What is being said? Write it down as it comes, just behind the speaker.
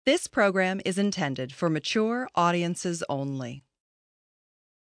This program is intended for mature audiences only.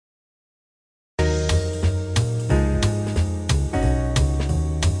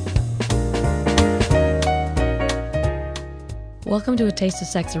 Welcome to A Taste of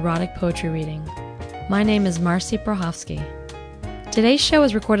Sex erotic poetry reading. My name is Marcy Prohofsky. Today's show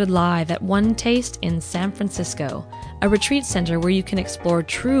is recorded live at One Taste in San Francisco, a retreat center where you can explore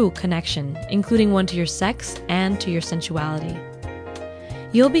true connection, including one to your sex and to your sensuality.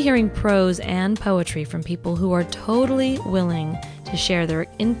 You'll be hearing prose and poetry from people who are totally willing to share their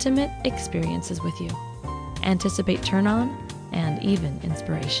intimate experiences with you. Anticipate turn-on and even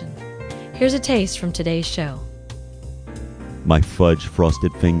inspiration. Here's a taste from today's show. My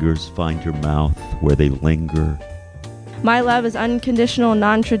fudge-frosted fingers find your mouth where they linger. My love is unconditional,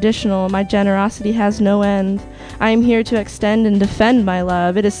 non-traditional. My generosity has no end. I am here to extend and defend my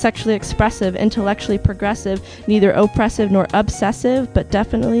love. It is sexually expressive, intellectually progressive, neither oppressive nor obsessive, but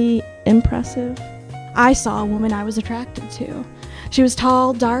definitely impressive. I saw a woman I was attracted to. She was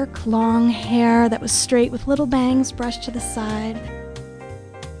tall, dark, long hair that was straight with little bangs brushed to the side.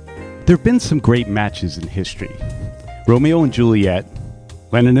 There have been some great matches in history. Romeo and Juliet,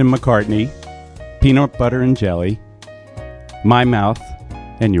 Lennon and McCartney, Peanut Butter and Jelly, My Mouth,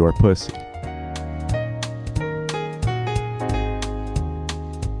 and Your Pussy.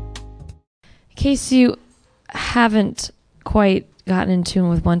 In case you haven't quite gotten in tune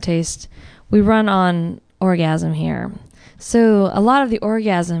with One Taste, we run on orgasm here. So a lot of the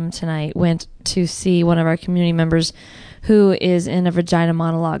orgasm tonight went to see one of our community members who is in a Vagina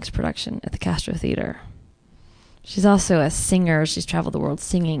Monologues production at the Castro Theater. She's also a singer. She's traveled the world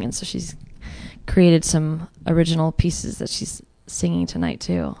singing, and so she's created some original pieces that she's singing tonight,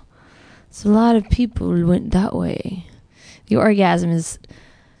 too. So a lot of people went that way. The orgasm is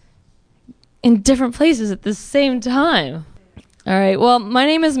in different places at the same time. All right, well, my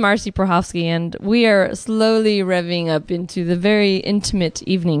name is Marcy Prohofsky, and we are slowly revving up into the very intimate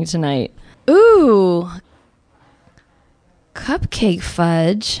evening tonight. Ooh, Cupcake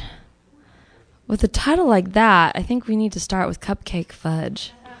Fudge. With a title like that, I think we need to start with Cupcake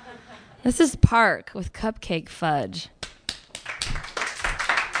Fudge. This is Park with Cupcake Fudge.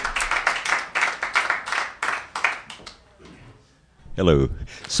 Hello.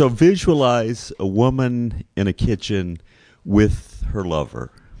 So visualize a woman in a kitchen with her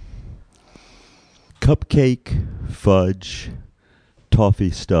lover. Cupcake, fudge, toffee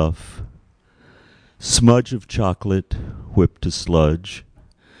stuff, smudge of chocolate whipped to sludge,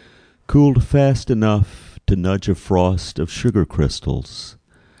 cooled fast enough to nudge a frost of sugar crystals,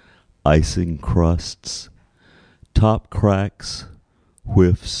 icing crusts, top cracks,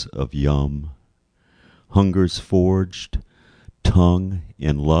 whiffs of yum, hunger's forged, tongue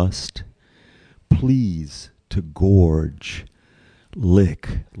in lust, please to gorge, lick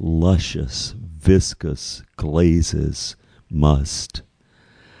luscious, viscous glazes must.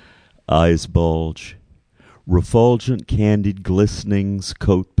 Eyes bulge, refulgent candied glistenings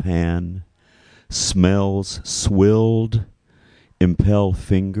coat pan, smells swilled, impel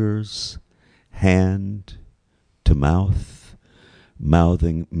fingers, hand to mouth,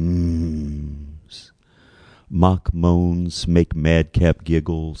 mouthing mms. Mock moans make madcap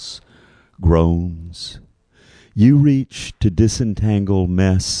giggles, groans. You reach to disentangle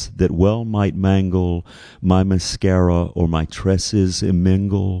mess that well might mangle my mascara or my tresses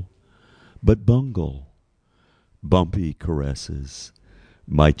immingle, but bungle. Bumpy caresses,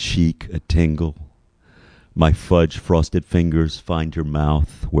 my cheek a tingle. My fudge-frosted fingers find your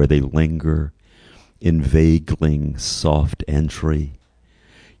mouth where they linger, inveigling soft entry.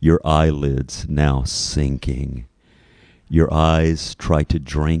 Your eyelids now sinking. Your eyes try to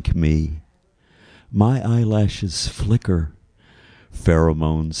drink me. My eyelashes flicker,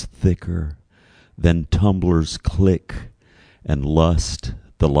 pheromones thicker, then tumblers click, and lust,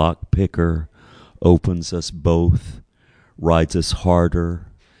 the lock picker, opens us both, rides us harder,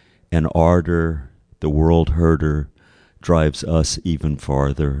 and ardor, the world herder, drives us even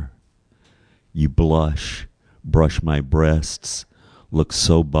farther. You blush, brush my breasts, look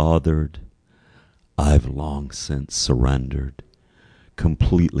so bothered. I've long since surrendered,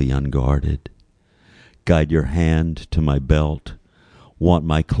 completely unguarded. Guide your hand to my belt, want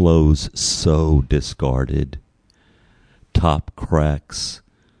my clothes so discarded. Top cracks,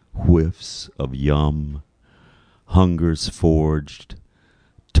 whiffs of yum, hunger's forged,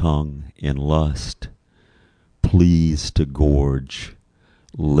 tongue in lust, please to gorge,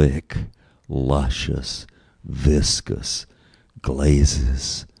 lick, luscious, viscous,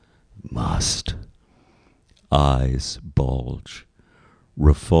 glazes, must. Eyes bulge,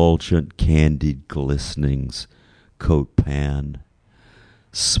 refulgent candied glistenings coat pan,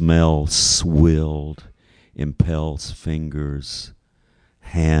 Smell swilled impels fingers,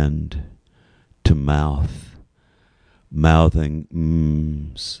 hand to mouth, mouthing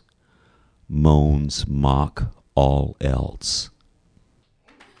moans mock all else.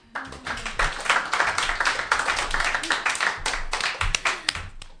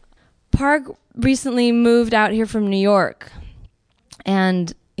 Park recently moved out here from New York,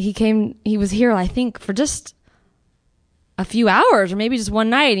 and he was here, I think, for just a few hours or maybe just one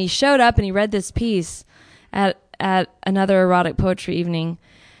night, and he showed up and he read this piece at another erotic poetry evening.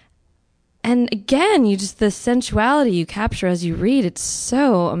 And again, the sensuality you capture as you read, it's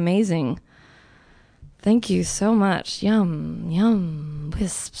so amazing. Thank you so much. Yum, yum,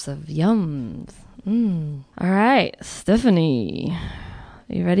 wisps of yums. All right, Stephanie.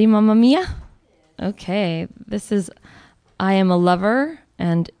 You ready, Mamma Mia? Okay, this is I Am a Lover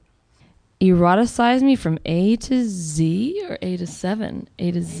and Eroticize Me from A to Z or A to 7?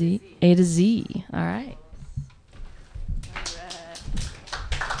 A to Z? A to Z. All right.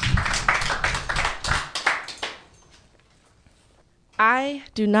 I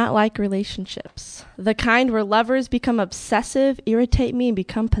do not like relationships. The kind where lovers become obsessive, irritate me, and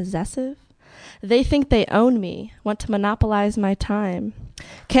become possessive. They think they own me, want to monopolize my time.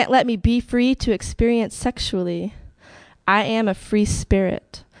 Can't let me be free to experience sexually. I am a free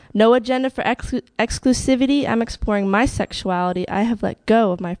spirit. No agenda for exclusivity. I'm exploring my sexuality. I have let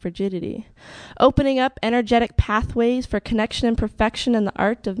go of my frigidity. Opening up energetic pathways for connection and perfection in the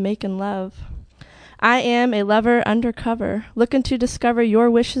art of making love. I am a lover undercover, looking to discover your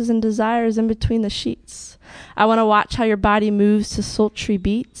wishes and desires in between the sheets. I want to watch how your body moves to sultry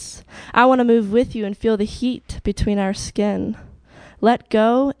beats. I want to move with you and feel the heat between our skin. Let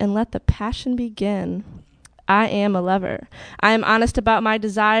go and let the passion begin. I am a lover. I am honest about my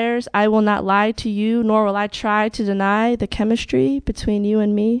desires. I will not lie to you, nor will I try to deny the chemistry between you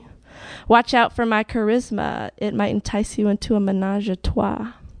and me. Watch out for my charisma. It might entice you into a menage a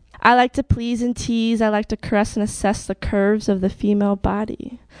trois. I like to please and tease. I like to caress and assess the curves of the female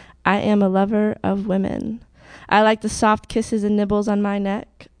body. I am a lover of women. I like the soft kisses and nibbles on my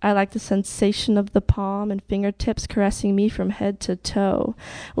neck. I like the sensation of the palm and fingertips caressing me from head to toe.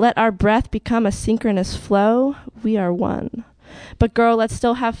 Let our breath become a synchronous flow. We are one. But girl, let's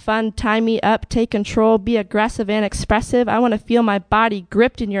still have fun. Tie me up, take control, be aggressive and expressive. I want to feel my body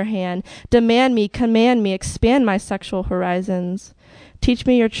gripped in your hand. Demand me, command me, expand my sexual horizons. Teach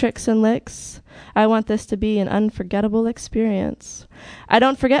me your tricks and licks. I want this to be an unforgettable experience. I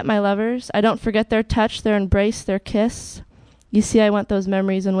don't forget my lovers. I don't forget their touch, their embrace, their kiss. You see, I want those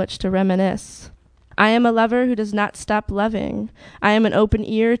memories in which to reminisce. I am a lover who does not stop loving. I am an open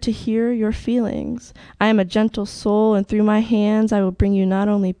ear to hear your feelings. I am a gentle soul, and through my hands I will bring you not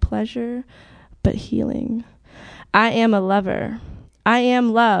only pleasure, but healing. I am a lover. I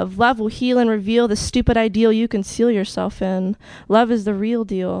am love. Love will heal and reveal the stupid ideal you conceal yourself in. Love is the real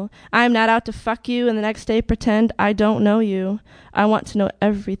deal. I am not out to fuck you and the next day pretend I don't know you. I want to know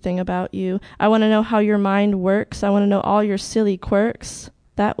everything about you. I want to know how your mind works. I want to know all your silly quirks.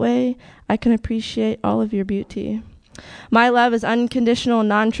 That way, I can appreciate all of your beauty. My love is unconditional and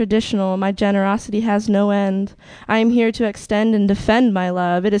non-traditional. My generosity has no end. I am here to extend and defend my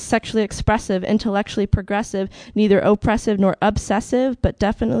love. It is sexually expressive, intellectually progressive, neither oppressive nor obsessive, but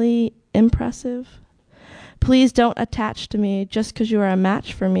definitely impressive. Please don't attach to me just because you are a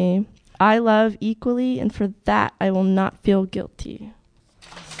match for me. I love equally, and for that I will not feel guilty.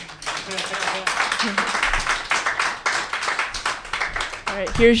 All right,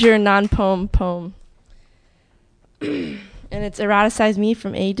 here's your non-poem poem. And it's Eroticize Me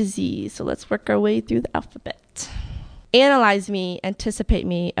from A to Z. So let's work our way through the alphabet. Analyze me, anticipate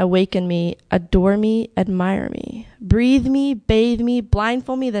me, awaken me, adore me, admire me. Breathe me, bathe me,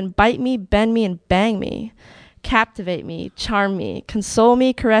 blindfold me, then bite me, bend me, and bang me. Captivate me, charm me, console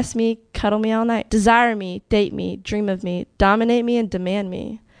me, caress me, cuddle me all night. Desire me, date me, dream of me, dominate me, and demand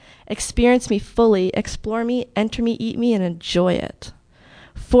me. Experience me fully, explore me, enter me, eat me, and enjoy it.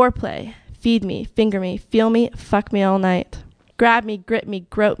 Foreplay. Feed me, finger me, feel me, fuck me all night. Grab me, grip me,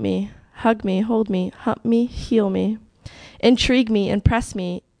 grope me, hug me, hold me, hump me, heal me. Intrigue me, impress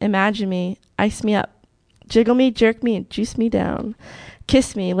me, imagine me, ice me up. Jiggle me, jerk me, and juice me down.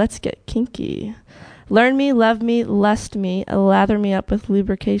 Kiss me, let's get kinky. Learn me, love me, lust me, lather me up with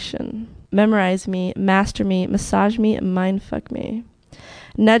lubrication. Memorize me, master me, massage me, mind fuck me.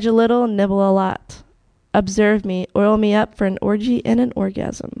 Nudge a little, nibble a lot. Observe me, oil me up for an orgy and an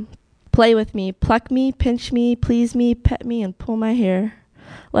orgasm. Play with me, pluck me, pinch me, please me, pet me, and pull my hair.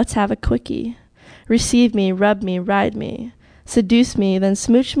 Let's have a quickie. Receive me, rub me, ride me. Seduce me, then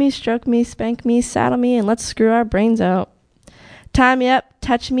smooch me, stroke me, spank me, saddle me, and let's screw our brains out. Tie me up,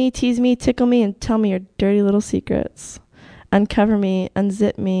 touch me, tease me, tickle me, and tell me your dirty little secrets. Uncover me,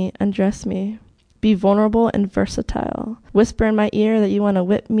 unzip me, undress me. Be vulnerable and versatile. Whisper in my ear that you want to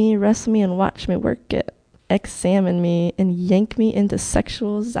whip me, wrestle me, and watch me work it. Examine me and yank me into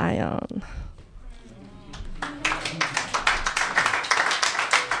sexual Zion.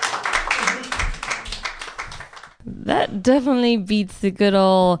 That definitely beats the good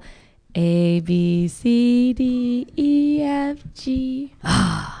old A, B, C, D, E, F, G.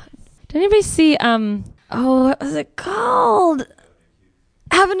 Did anybody see, what was it called?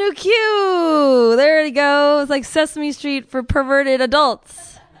 Avenue Q. There you go. It's like Sesame Street for perverted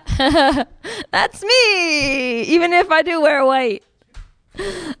adults. That's me, even if I do wear white.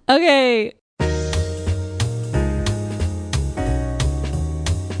 Okay.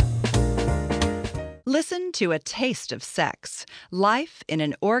 Listen to A Taste of Sex, Life in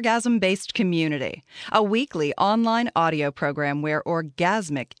an Orgasm-Based Community, a weekly online audio program where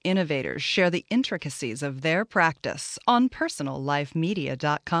orgasmic innovators share the intricacies of their practice on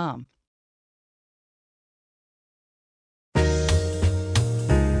PersonalLifeMedia.com.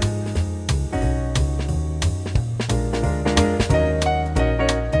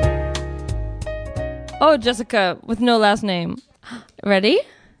 Oh, Jessica, with no last name. Ready?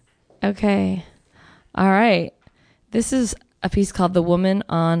 Okay. All right. This is a piece called The Woman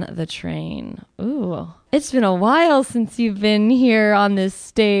on the Train. Ooh. It's been a while since you've been here on this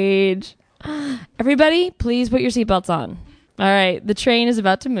stage. Everybody, please put your seatbelts on. All right. The train is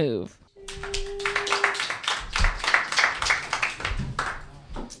about to move.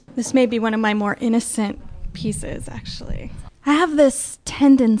 This may be one of my more innocent pieces, actually. I have this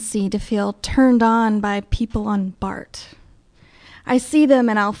tendency to feel turned on by people on BART. I see them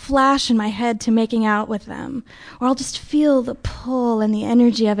and I'll flash in my head to making out with them, or I'll just feel the pull and the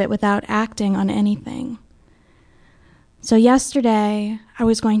energy of it without acting on anything. So yesterday, I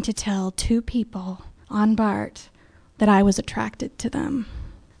was going to tell 2 people on BART that I was attracted to them.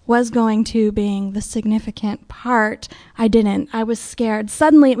 Was going to being the significant part. I didn't. I was scared.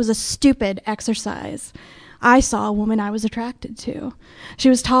 Suddenly, it was a stupid exercise. I saw a woman I was attracted to. She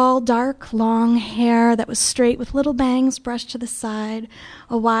was tall, dark, long hair that was straight with little bangs brushed to the side,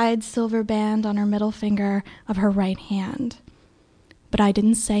 a wide silver band on her middle finger of her right hand. But I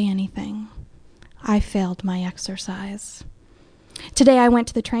didn't say anything. I failed my exercise. Today I went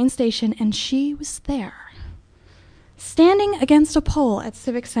to the train station and she was there, standing against a pole at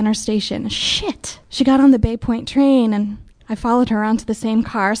Civic Center Station. Shit! She got on the Bay Point train and I followed her onto the same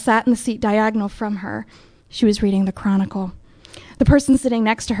car, sat in the seat diagonal from her. She was reading the Chronicle. The person sitting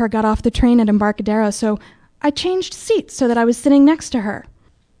next to her got off the train at Embarcadero, so I changed seats so that I was sitting next to her.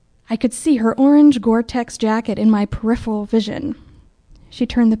 I could see her orange Gore-Tex jacket in my peripheral vision. She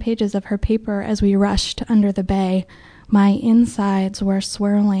turned the pages of her paper as we rushed under the bay. My insides were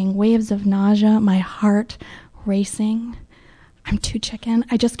swirling, waves of nausea, my heart racing. I'm too chicken.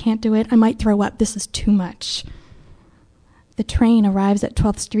 I just can't do it. I might throw up. This is too much. The train arrives at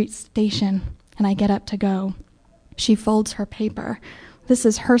 12th Street Station, and I get up to go. She folds her paper. This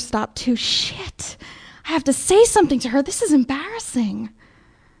is her stop too. Shit! I have to say something to her. This is embarrassing.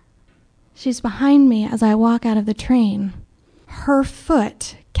 She's behind me as I walk out of the train. Her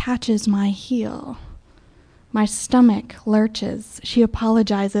foot catches my heel. My stomach lurches. She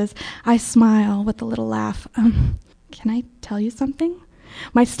apologizes. I smile with a little laugh. Can I tell you something?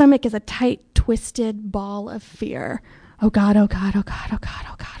 My stomach is a tight, twisted ball of fear. Oh God, oh God, oh God, oh God,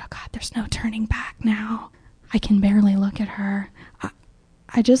 oh God, oh God. There's no turning back now. I can barely look at her.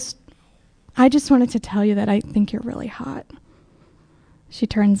 I just wanted to tell you that I think you're really hot. She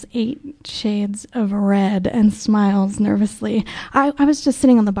turns 8 shades of red and smiles nervously. I was just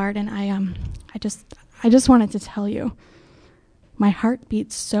sitting on the BART and I just wanted to tell you. My heart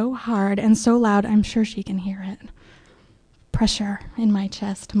beats so hard and so loud, I'm sure she can hear it. Pressure in my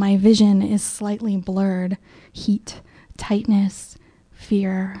chest. My vision is slightly blurred. Heat, tightness,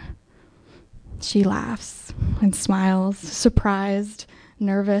 fear. She laughs and smiles, surprised,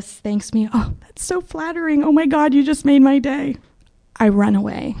 nervous, thanks me. Oh, that's so flattering. Oh my God, you just made my day. I run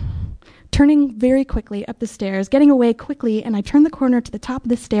away, turning very quickly up the stairs, getting away quickly, and I turn the corner to the top of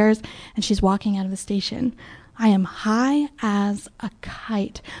the stairs, and she's walking out of the station. I am high as a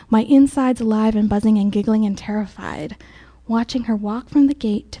kite, my insides alive and buzzing and giggling and terrified, watching her walk from the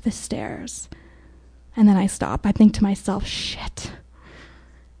gate to the stairs. And then I stop. I think to myself, shit.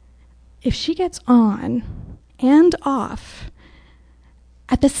 If she gets on and off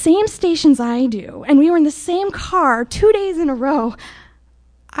at the same stations I do, and we were in the same car 2 days in a row,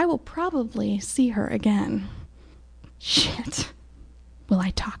 I will probably see her again. Shit. Will I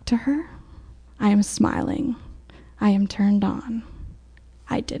talk to her? I am smiling. I am turned on.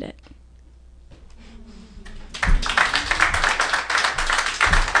 I did it.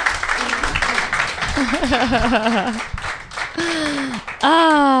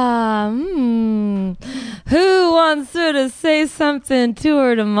 Who wants her to say something to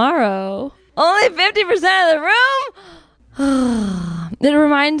her tomorrow? Only 50% of the room? It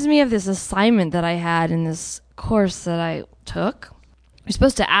reminds me of this assignment that I had in this course that I took. We're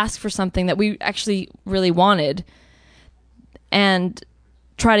supposed to ask for something that we actually really wanted and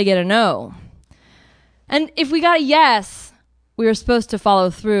try to get a no. And if we got a yes, we were supposed to follow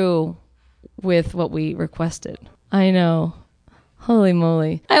through with what we requested. I know. Holy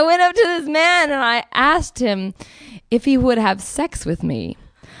moly. I went up to this man and I asked him if he would have sex with me.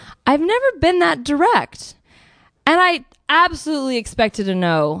 I've never been that direct. And I absolutely expected a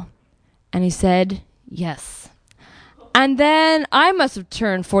no. And he said yes. And then I must have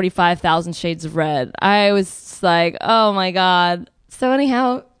turned 45,000 shades of red. I was just like, oh my God. So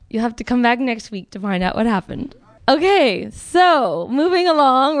anyhow, you'll have to come back next week to find out what happened. Okay, so moving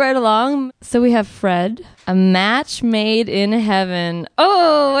along, right along. So we have Fred, a match made in heaven.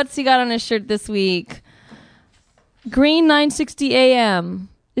 Oh, what's he got on his shirt this week? Green 960 AM.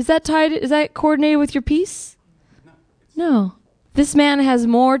 Is that coordinated with your piece? No. This man has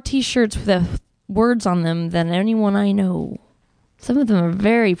more t-shirts with words on them than anyone I know. Some of them are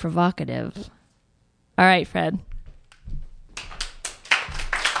very provocative. All right, Fred.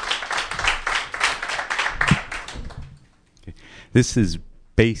 This is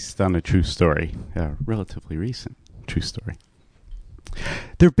based on a true story, a relatively recent true story.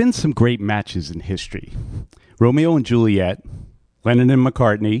 There have been some great matches in history. Romeo and Juliet, Lennon and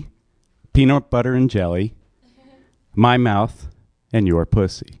McCartney, Peanut Butter and Jelly, My Mouth, and Your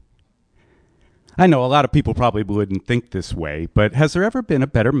Pussy. I know a lot of people probably wouldn't think this way, but has there ever been a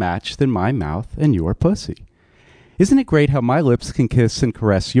better match than My Mouth and Your Pussy? Isn't it great how my lips can kiss and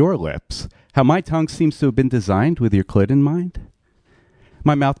caress your lips? How my tongue seems to have been designed with your clit in mind?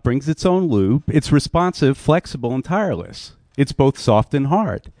 My mouth brings its own lube. It's responsive, flexible, and tireless. It's both soft and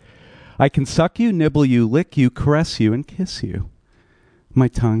hard. I can suck you, nibble you, lick you, caress you, and kiss you. My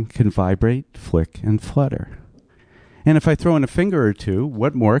tongue can vibrate, flick, and flutter. And if I throw in a finger or two,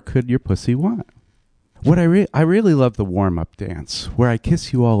 what more could your pussy want? I really love the warm-up dance, where I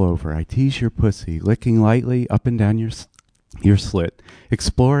kiss you all over. I tease your pussy, licking lightly up and down your slit,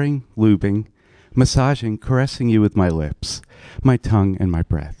 exploring, lubing, massaging, caressing you with my lips, my tongue, and my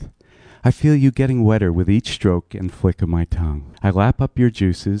breath. I feel you getting wetter with each stroke and flick of my tongue. I lap up your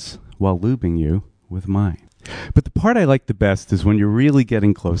juices while lubing you with mine. But the part I like the best is when you're really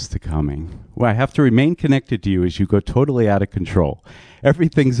getting close to coming. Well, I have to remain connected to you as you go totally out of control.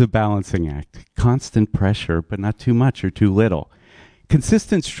 Everything's a balancing act. Constant pressure, but not too much or too little.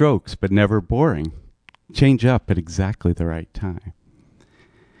 Consistent strokes, but never boring. Change up at exactly the right time.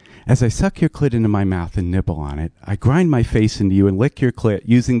 As I suck your clit into my mouth and nibble on it, I grind my face into you and lick your clit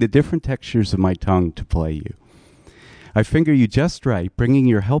using the different textures of my tongue to play you. I finger you just right, bringing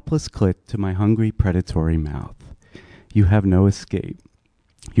your helpless clit to my hungry, predatory mouth. You have no escape.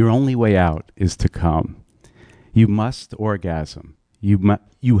 Your only way out is to come. You must orgasm.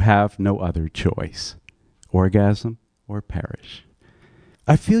 You have no other choice. Orgasm or perish.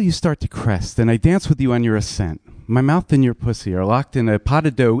 I feel you start to crest, and I dance with you on your ascent. My mouth and your pussy are locked in a pot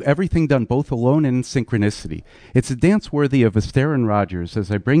of dough, everything done both alone and in synchronicity. It's a dance worthy of Astaire and Rogers as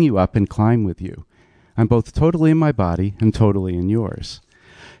I bring you up and climb with you. I'm both totally in my body and totally in yours.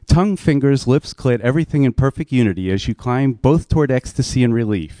 Tongue, fingers, lips, clit, everything in perfect unity as you climb both toward ecstasy and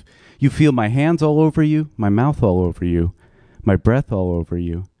relief. You feel my hands all over you, my mouth all over you, my breath all over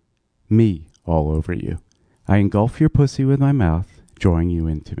you, me all over you. I engulf your pussy with my mouth, drawing you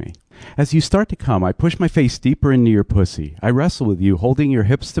into me. As you start to come, I push my face deeper into your pussy. I wrestle with you, holding your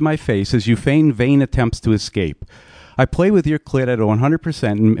hips to my face as you feign vain attempts to escape. I play with your clit at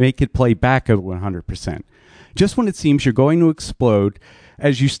 100% and make it play back at 100%. Just when it seems you're going to explode,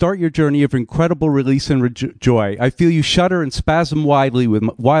 as you start your journey of incredible release and joy, I feel you shudder and spasm wildly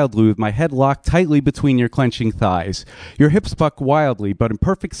with my head locked tightly between your clenching thighs. Your hips buck wildly, but in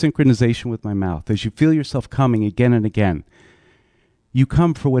perfect synchronization with my mouth, as you feel yourself coming again and again. You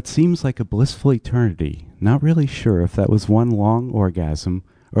come for what seems like a blissful eternity, not really sure if that was one long orgasm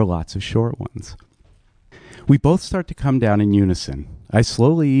or lots of short ones. We both start to come down in unison. I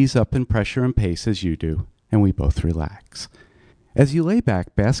slowly ease up in pressure and pace as you do, and we both relax. As you lay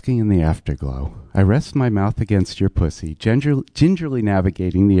back, basking in the afterglow, I rest my mouth against your pussy, gingerly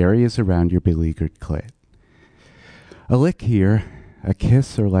navigating the areas around your beleaguered clit. A lick here, a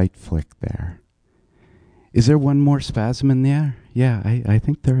kiss or light flick there. Is there one more spasm in there? Yeah, I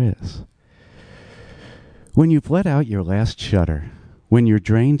think there is. When you've let out your last shudder, when you're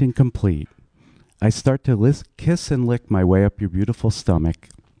drained and complete, I start to kiss and lick my way up your beautiful stomach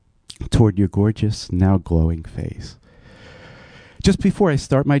toward your gorgeous, now glowing face. Just before I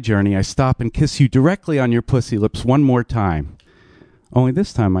start my journey, I stop and kiss you directly on your pussy lips one more time. Only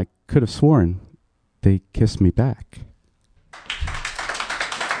this time I could have sworn they kissed me back.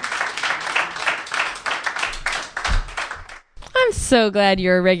 I'm so glad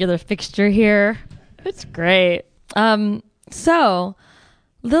you're a regular fixture here. It's great. So,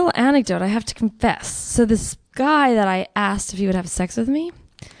 little anecdote I have to confess. So this guy that I asked if he would have sex with me,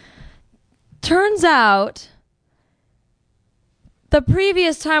 turns out the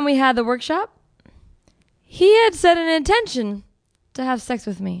previous time we had the workshop, he had set an intention to have sex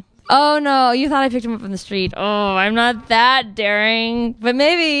with me. Oh no, you thought I picked him up on the street. Oh, I'm not that daring, but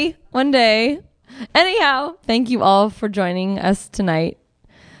maybe one day. Anyhow, thank you all for joining us tonight.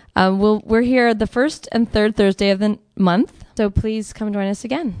 We're here the first and third Thursday of the month, so please come join us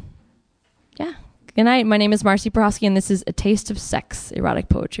again. Yeah. Good night. My name is Marcy Porofsky, and this is A Taste of Sex, Erotic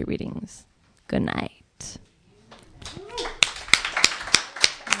Poetry Readings. Good night.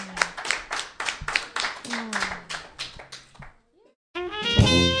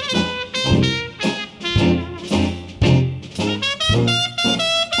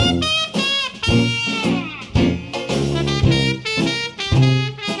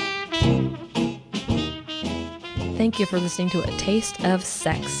 Thank you for listening to A Taste of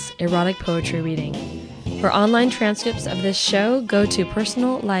Sex, Erotic Poetry Reading. For online transcripts of this show, go to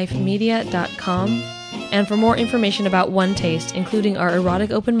personallifemedia.com. And for more information about One Taste, including our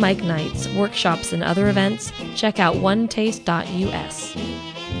erotic open mic nights, workshops, and other events, check out onetaste.us.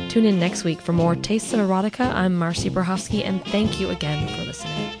 Tune in next week for more Tastes of Erotica. I'm Marcy Porofsky, and thank you again for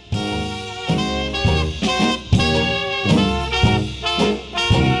listening.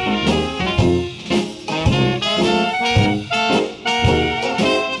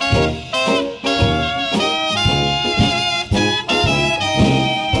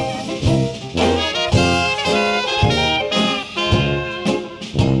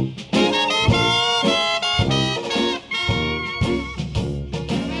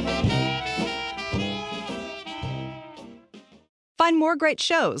 Find more great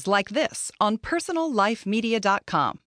shows like this on personallifemedia.com.